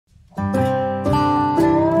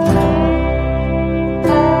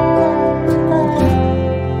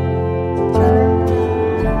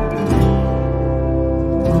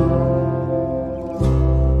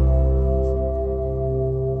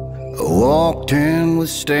walked in with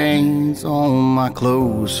stains on my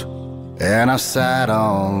clothes, and I sat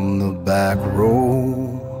on the back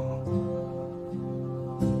row.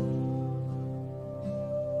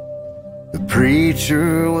 The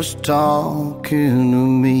preacher was talking to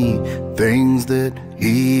me things that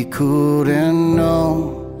he couldn't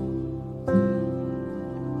know.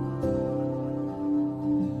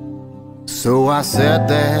 So I sat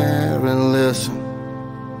there and listened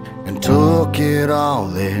and took it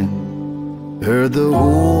all in. Heard the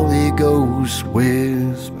Holy Ghost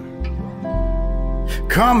whisper,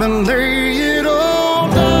 come and lay it all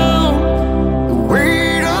down. The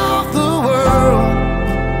weight of the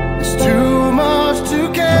world is too much to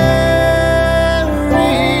carry.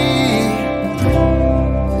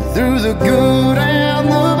 Through the good and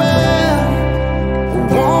the bad, I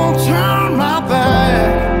won't turn my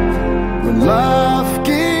back when life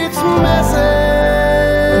gets messy.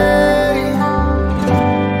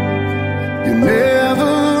 You're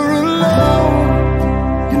never alone.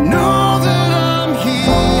 You know that I'm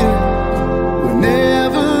here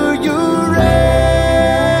whenever you're ready.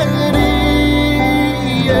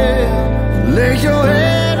 Yeah. Lay your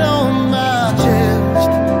head on my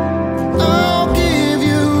chest, I'll give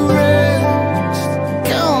you rest.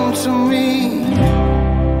 Come to me.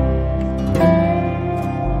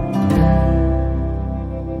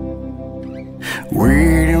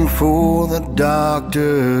 Waiting for the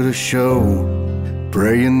doctor to show,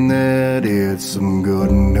 praying that it's some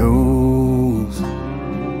good news.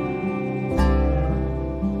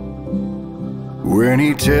 When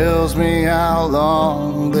he tells me how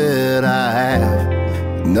long that I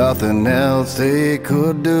have, nothing else they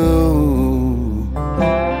could do.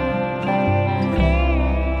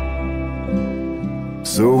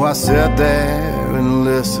 So I sat there and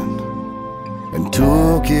listened and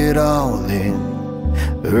took it all in.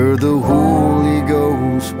 Heard the Holy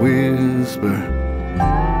Ghost whisper,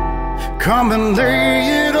 come and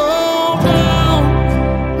lay it all down.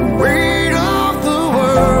 The weight of the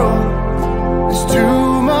world is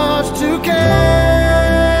too much to carry.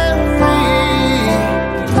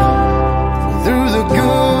 Through the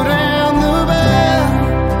good and the bad,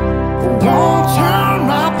 I won't turn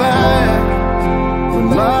my back when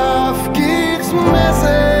life gets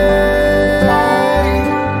messy.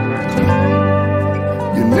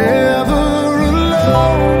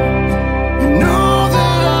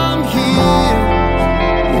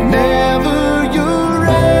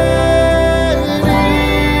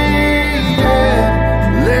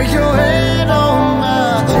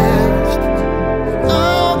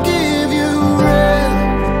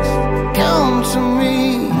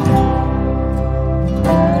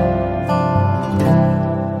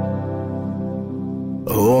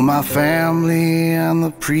 My family and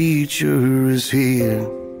the preacher is here,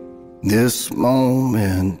 this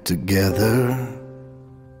moment together.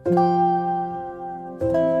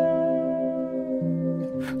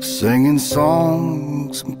 Singing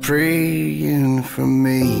songs and praying for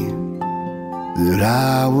me that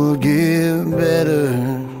I will get better.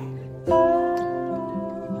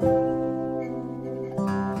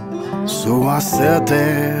 So I sat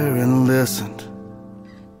there and listened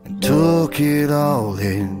and took it all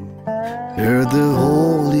in. Heard the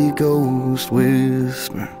Holy Ghost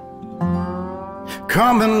whisper,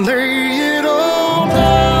 come and lay it all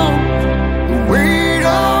down. The weight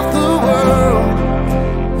of the world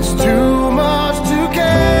is too much to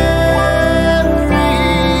carry.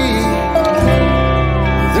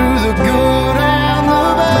 Through the good and the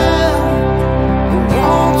bad, I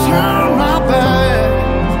won't turn my back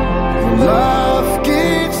when life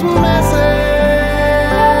gets messy.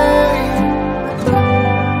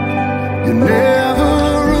 You're never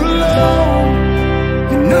alone.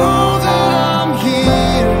 You know that I'm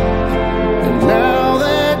here. And now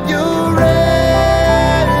that you're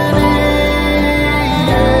ready,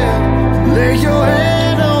 yeah, lay your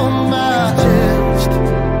head on my chest,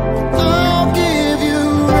 I'll give you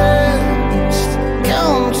rest.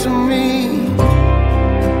 Come to me.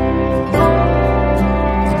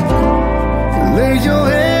 Lay your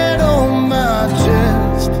head on my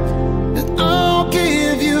chest, and I'll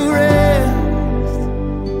give you rest.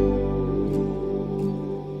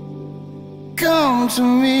 Come to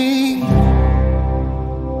me.